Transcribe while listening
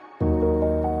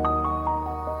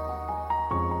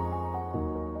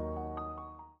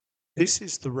This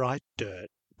is The Right Dirt,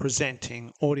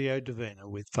 presenting Audio Divina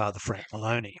with Father Frank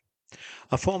Maloney,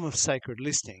 a form of sacred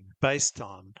listening based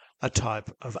on a type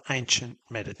of ancient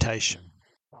meditation.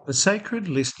 The sacred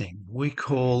listening we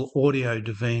call Audio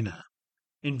Divina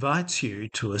invites you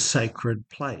to a sacred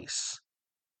place.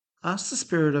 Ask the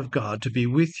Spirit of God to be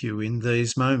with you in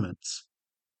these moments.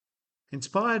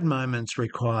 Inspired moments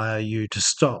require you to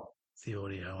stop the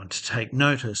audio and to take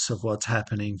notice of what's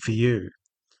happening for you.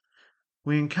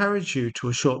 We encourage you to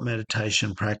a short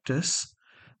meditation practice.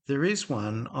 There is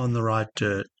one on the Right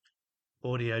Dirt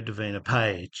Audio Divina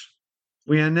page.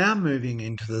 We are now moving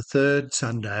into the third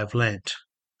Sunday of Lent.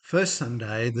 First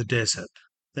Sunday, the desert,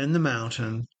 then the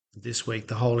mountain, this week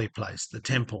the holy place, the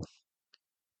temple.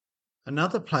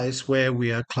 Another place where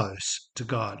we are close to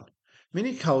God.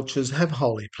 Many cultures have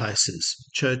holy places,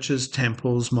 churches,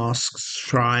 temples, mosques,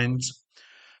 shrines.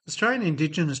 Australian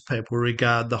Indigenous people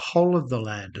regard the whole of the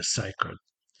land as sacred.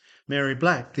 Mary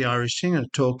Black, the Irish singer,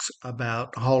 talks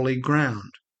about holy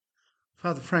ground.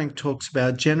 Father Frank talks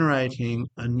about generating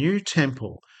a new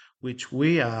temple, which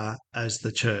we are as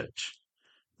the church.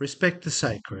 Respect the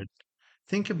sacred.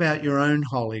 Think about your own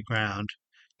holy ground.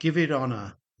 Give it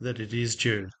honour that it is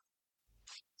due.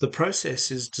 The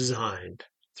process is designed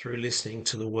through listening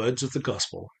to the words of the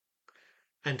Gospel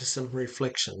and to some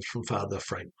reflections from Father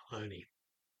Frank Maloney.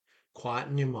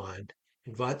 Quieten your mind.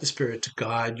 Invite the Spirit to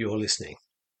guide your listening.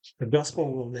 The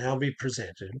Gospel will now be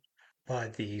presented by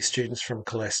the students from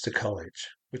Colester College,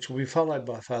 which will be followed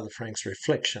by Father Frank's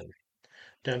reflection.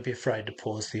 Don't be afraid to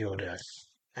pause the audio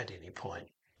at any point.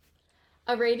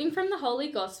 A reading from the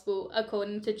Holy Gospel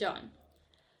according to John.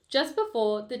 Just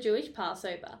before the Jewish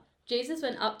Passover, Jesus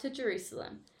went up to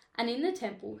Jerusalem, and in the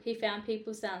temple he found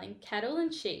people selling cattle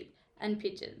and sheep and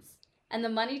pigeons, and the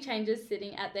money changers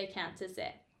sitting at their counters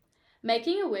there.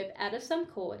 Making a whip out of some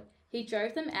cord, he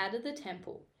drove them out of the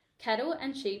temple, cattle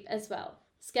and sheep as well,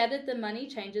 scattered the money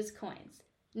changers' coins,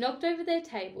 knocked over their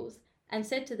tables, and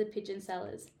said to the pigeon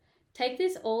sellers, "Take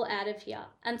this all out of here,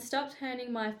 and stop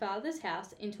turning my Father's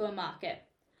house into a market."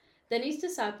 Then his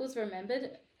disciples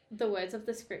remembered the words of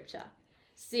the scripture,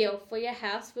 "Zeal for your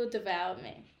house will devour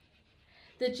me."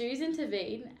 The Jews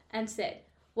intervened and said,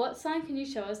 "What sign can you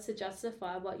show us to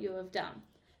justify what you have done?"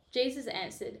 Jesus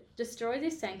answered, "Destroy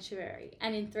this sanctuary,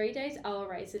 and in 3 days I will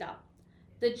raise it up."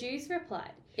 The Jews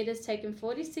replied, "It has taken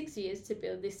 46 years to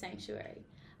build this sanctuary.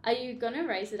 Are you going to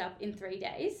raise it up in 3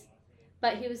 days?"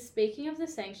 But he was speaking of the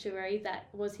sanctuary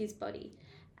that was his body,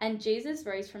 and Jesus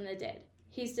rose from the dead.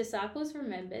 His disciples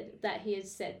remembered that he had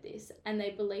said this, and they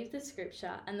believed the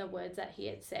scripture and the words that he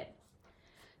had said.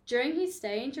 During his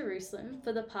stay in Jerusalem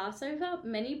for the Passover,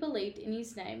 many believed in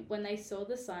his name when they saw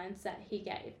the signs that he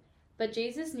gave. But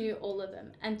Jesus knew all of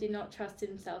them and did not trust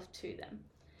himself to them.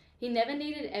 He never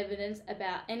needed evidence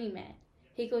about any man.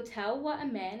 He could tell what a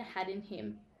man had in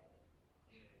him.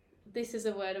 This is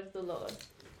a word of the Lord.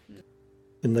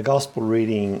 In the Gospel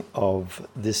reading of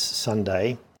this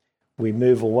Sunday, we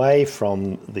move away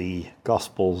from the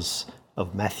Gospels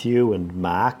of Matthew and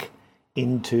Mark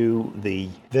into the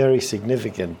very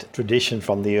significant tradition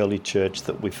from the early church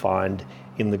that we find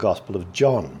in the Gospel of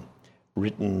John,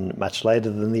 written much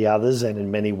later than the others and in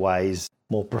many ways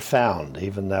more profound,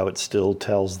 even though it still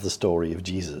tells the story of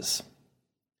Jesus.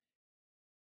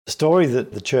 The story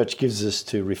that the church gives us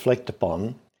to reflect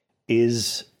upon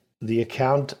is the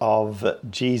account of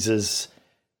Jesus.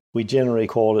 We generally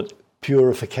call it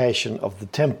purification of the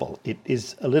temple. It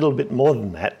is a little bit more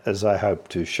than that, as I hope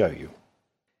to show you.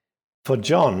 For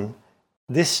John,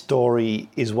 this story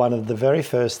is one of the very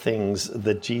first things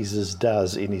that Jesus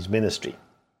does in his ministry.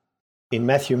 In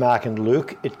Matthew, Mark, and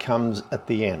Luke, it comes at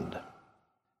the end.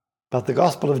 But the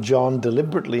Gospel of John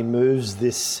deliberately moves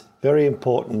this very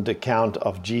important account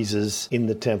of Jesus in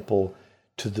the temple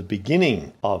to the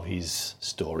beginning of his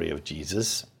story of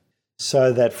Jesus,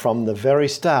 so that from the very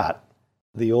start,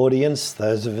 the audience,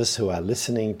 those of us who are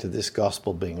listening to this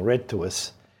Gospel being read to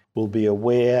us, will be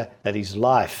aware that his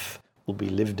life will be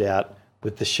lived out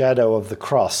with the shadow of the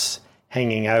cross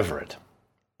hanging over it.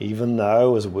 Even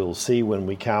though, as we'll see when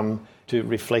we come to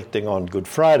reflecting on Good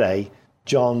Friday,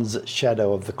 John's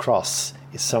shadow of the cross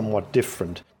is somewhat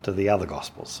different to the other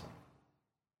Gospels.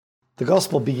 The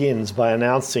Gospel begins by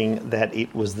announcing that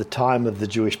it was the time of the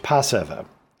Jewish Passover.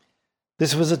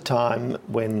 This was a time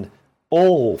when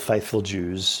all faithful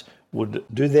Jews would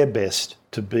do their best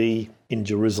to be in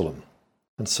Jerusalem.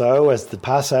 And so, as the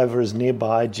Passover is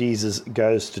nearby, Jesus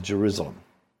goes to Jerusalem.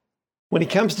 When he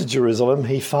comes to Jerusalem,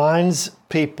 he finds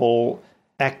people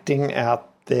acting out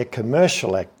their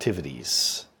commercial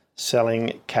activities,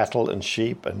 selling cattle and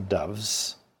sheep and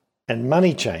doves, and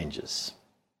money changers.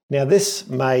 Now, this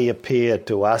may appear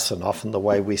to us, and often the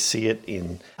way we see it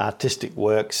in artistic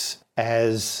works,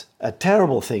 as a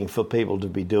terrible thing for people to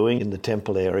be doing in the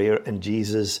temple area, and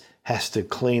Jesus has to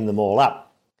clean them all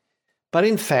up. But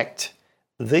in fact,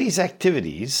 these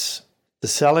activities, the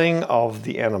selling of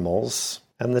the animals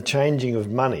and the changing of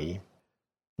money,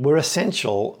 were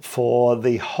essential for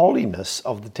the holiness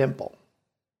of the temple.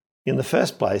 In the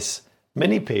first place,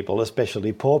 many people,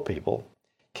 especially poor people,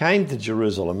 came to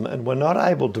Jerusalem and were not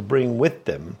able to bring with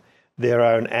them their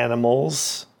own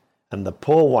animals, and the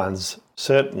poor ones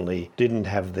certainly didn't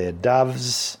have their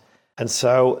doves, and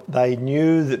so they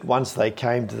knew that once they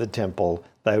came to the temple,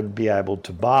 they would be able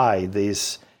to buy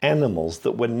these animals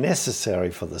that were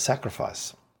necessary for the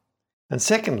sacrifice. And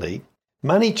secondly,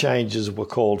 money changes were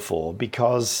called for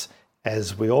because,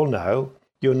 as we all know,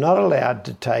 you're not allowed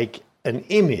to take an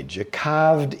image, a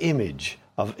carved image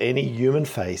of any human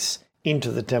face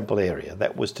into the temple area.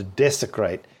 That was to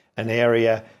desecrate an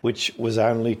area which was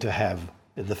only to have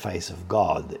the face of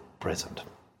God present.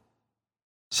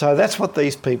 So that's what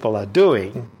these people are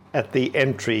doing at the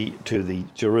entry to the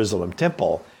Jerusalem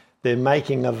temple. They're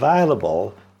making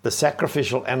available the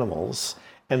sacrificial animals,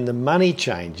 and the money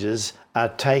changers are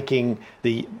taking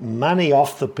the money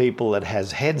off the people that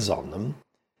has heads on them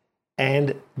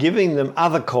and giving them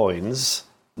other coins,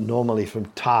 normally from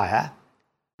Tyre,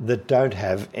 that don't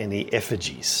have any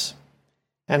effigies.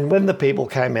 And when the people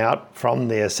came out from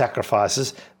their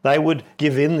sacrifices, they would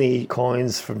give in the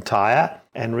coins from Tyre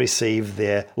and receive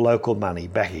their local money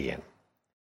back again.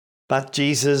 But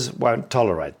Jesus won't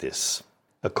tolerate this.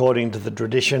 According to the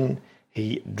tradition,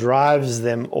 he drives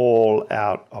them all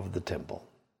out of the temple.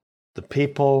 The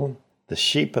people, the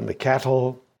sheep and the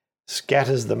cattle,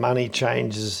 scatters the money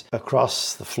changers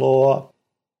across the floor,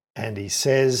 and he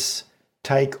says,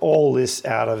 "Take all this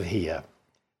out of here."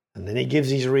 And then he gives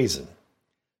his reason.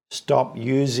 "Stop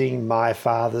using my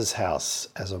Father's house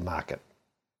as a market."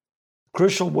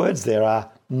 Crucial words there are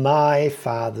 "my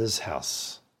Father's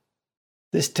house."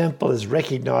 This temple is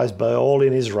recognized by all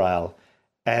in Israel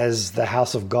as the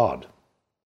house of God.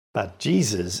 But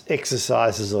Jesus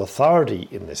exercises authority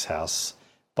in this house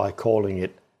by calling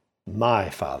it my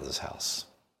Father's house.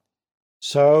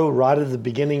 So, right at the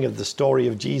beginning of the story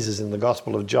of Jesus in the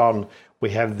Gospel of John, we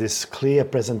have this clear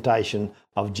presentation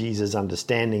of Jesus'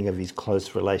 understanding of his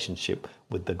close relationship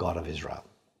with the God of Israel.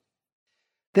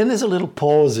 Then there's a little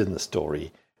pause in the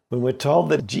story when we're told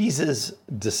that Jesus'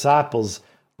 disciples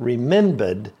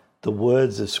remembered the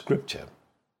words of Scripture.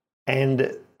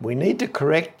 And we need to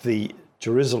correct the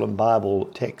Jerusalem Bible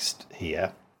text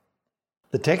here.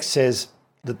 The text says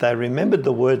that they remembered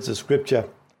the words of Scripture,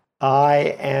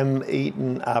 "I am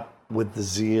eaten up with the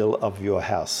zeal of your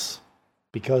house."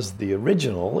 Because the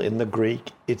original in the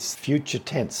Greek, it's future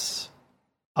tense.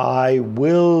 "I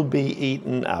will be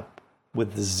eaten up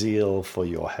with the zeal for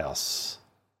your house."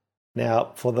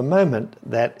 Now, for the moment,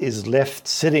 that is left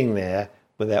sitting there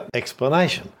without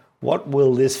explanation. What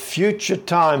will this future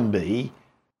time be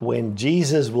when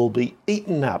Jesus will be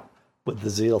eaten up with the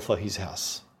zeal for his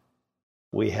house?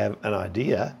 We have an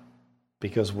idea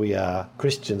because we are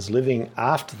Christians living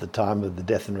after the time of the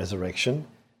death and resurrection,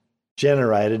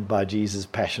 generated by Jesus'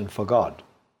 passion for God.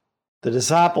 The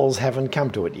disciples haven't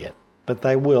come to it yet, but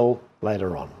they will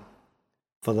later on.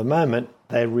 For the moment,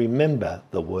 they remember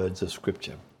the words of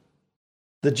Scripture.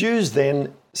 The Jews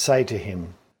then say to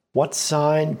him, "What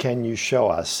sign can you show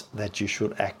us that you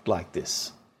should act like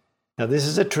this?" Now, this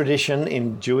is a tradition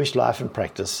in Jewish life and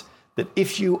practice that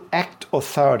if you act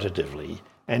authoritatively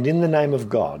and in the name of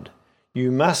God,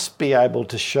 you must be able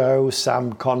to show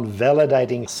some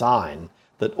convalidating sign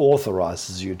that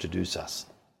authorizes you to do so.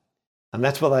 And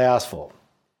that's what they ask for.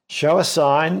 Show a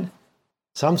sign,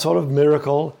 some sort of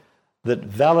miracle that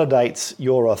validates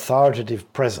your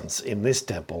authoritative presence in this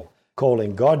temple,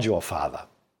 calling God your Father.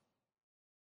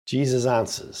 Jesus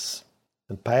answers,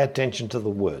 and pay attention to the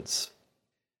words,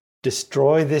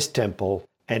 "Destroy this temple,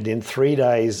 and in 3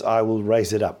 days I will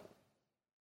raise it up."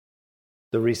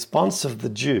 The response of the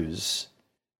Jews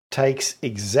takes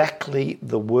exactly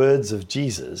the words of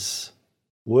Jesus,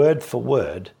 word for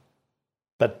word,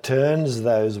 but turns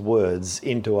those words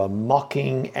into a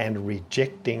mocking and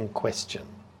rejecting question.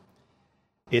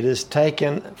 It has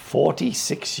taken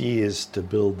 46 years to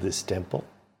build this temple.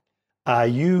 Are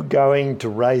you going to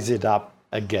raise it up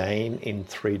again in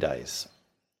 3 days?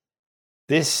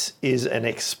 This is an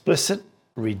explicit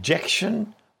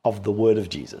rejection of the word of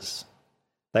Jesus.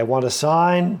 They want a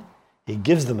sign, he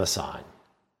gives them a sign,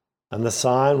 and the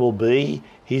sign will be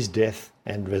his death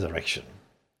and resurrection.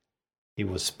 He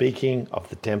was speaking of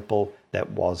the temple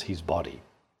that was his body.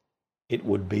 It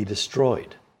would be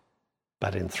destroyed,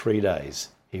 but in 3 days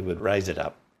he would raise it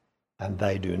up. And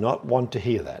they do not want to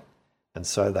hear that. And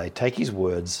so they take his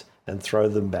words and throw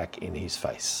them back in his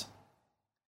face.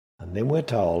 And then we're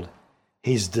told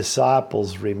his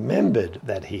disciples remembered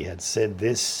that he had said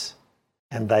this,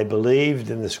 and they believed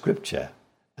in the scripture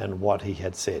and what he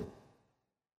had said.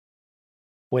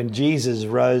 When Jesus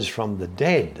rose from the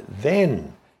dead,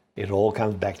 then it all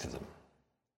comes back to them.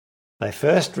 They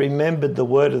first remembered the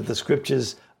word of the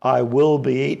scriptures, I will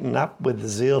be eaten up with the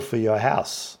zeal for your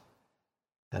house.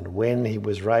 And when he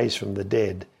was raised from the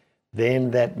dead,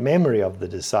 then that memory of the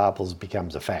disciples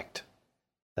becomes a fact.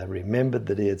 They remembered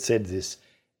that he had said this,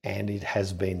 and it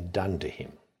has been done to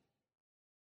him.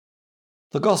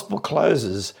 The Gospel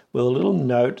closes with a little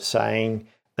note saying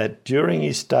that during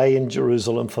his stay in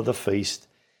Jerusalem for the feast,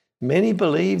 many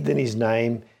believed in his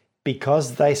name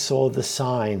because they saw the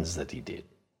signs that he did.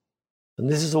 And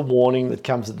this is a warning that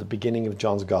comes at the beginning of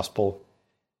John's Gospel.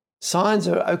 Signs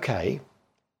are okay.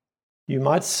 You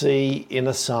might see in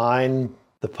a sign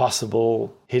the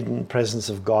possible hidden presence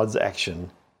of God's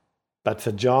action, but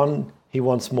for John, he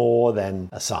wants more than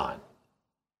a sign.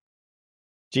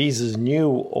 Jesus knew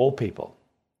all people,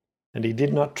 and he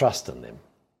did not trust in them.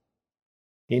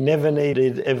 He never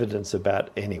needed evidence about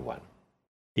anyone.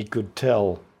 He could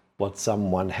tell what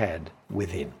someone had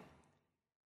within.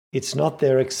 It's not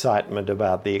their excitement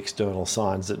about the external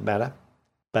signs that matter,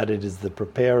 but it is the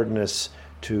preparedness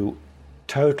to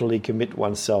totally commit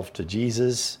oneself to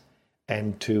Jesus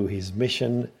and to his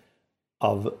mission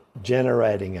of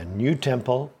generating a new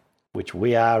temple, which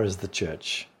we are as the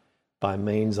church, by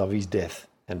means of his death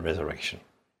and resurrection.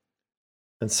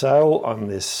 And so on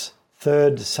this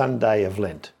third Sunday of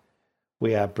Lent,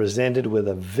 we are presented with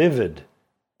a vivid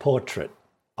portrait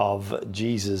of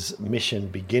Jesus' mission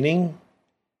beginning,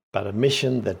 but a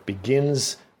mission that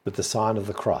begins with the sign of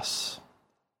the cross.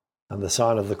 And the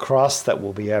sign of the cross that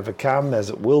will be overcome, as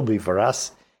it will be for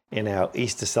us, in our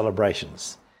Easter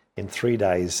celebrations. In 3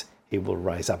 days, he will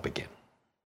rise up again.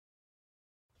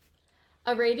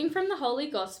 A reading from the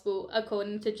Holy Gospel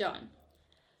according to John.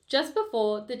 Just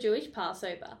before the Jewish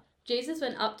Passover, Jesus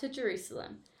went up to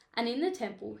Jerusalem, and in the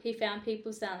temple he found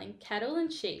people selling cattle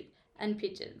and sheep and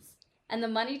pigeons, and the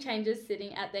money changers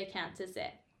sitting at their counters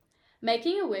there.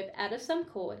 Making a whip out of some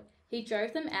cord, he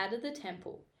drove them out of the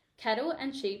temple, cattle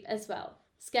and sheep as well,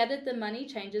 scattered the money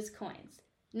changers' coins,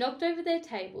 knocked over their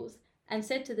tables, and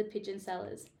said to the pigeon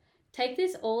sellers, Take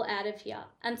this all out of here,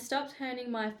 and stop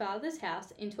turning my Father's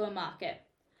house into a market.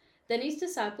 Then his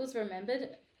disciples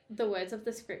remembered the words of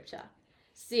the scripture,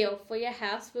 Zeal for your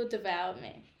house will devour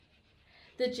me.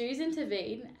 The Jews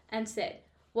intervened and said,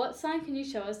 What sign can you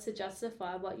show us to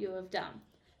justify what you have done?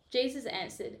 Jesus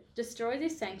answered, Destroy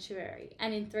this sanctuary,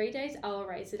 and in 3 days I will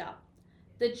raise it up.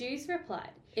 The Jews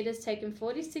replied, It has taken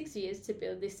 46 years to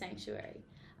build this sanctuary.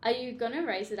 Are you going to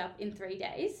raise it up in 3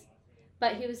 days?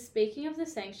 But he was speaking of the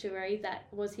sanctuary that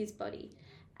was his body,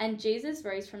 and Jesus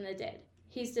rose from the dead.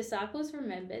 His disciples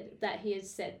remembered that he had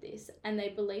said this, and they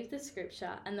believed the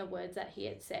scripture and the words that he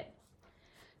had said.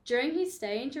 During his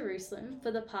stay in Jerusalem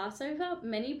for the Passover,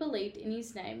 many believed in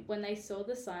his name when they saw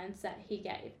the signs that he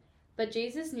gave. But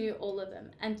Jesus knew all of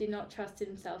them and did not trust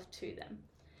himself to them.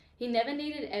 He never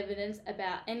needed evidence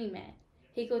about any man.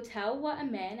 He could tell what a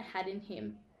man had in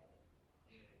him.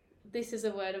 This is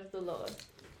a word of the Lord.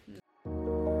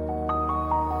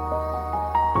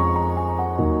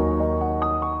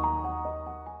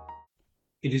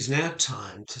 It is now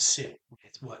time to sit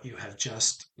with what you have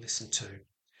just listened to.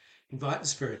 Invite the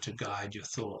Spirit to guide your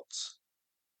thoughts.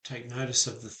 Take notice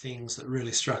of the things that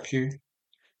really struck you.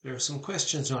 There are some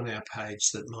questions on our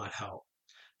page that might help.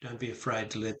 Don't be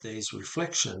afraid to let these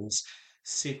reflections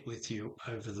sit with you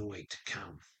over the week to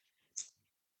come.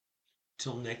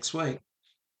 Till next week.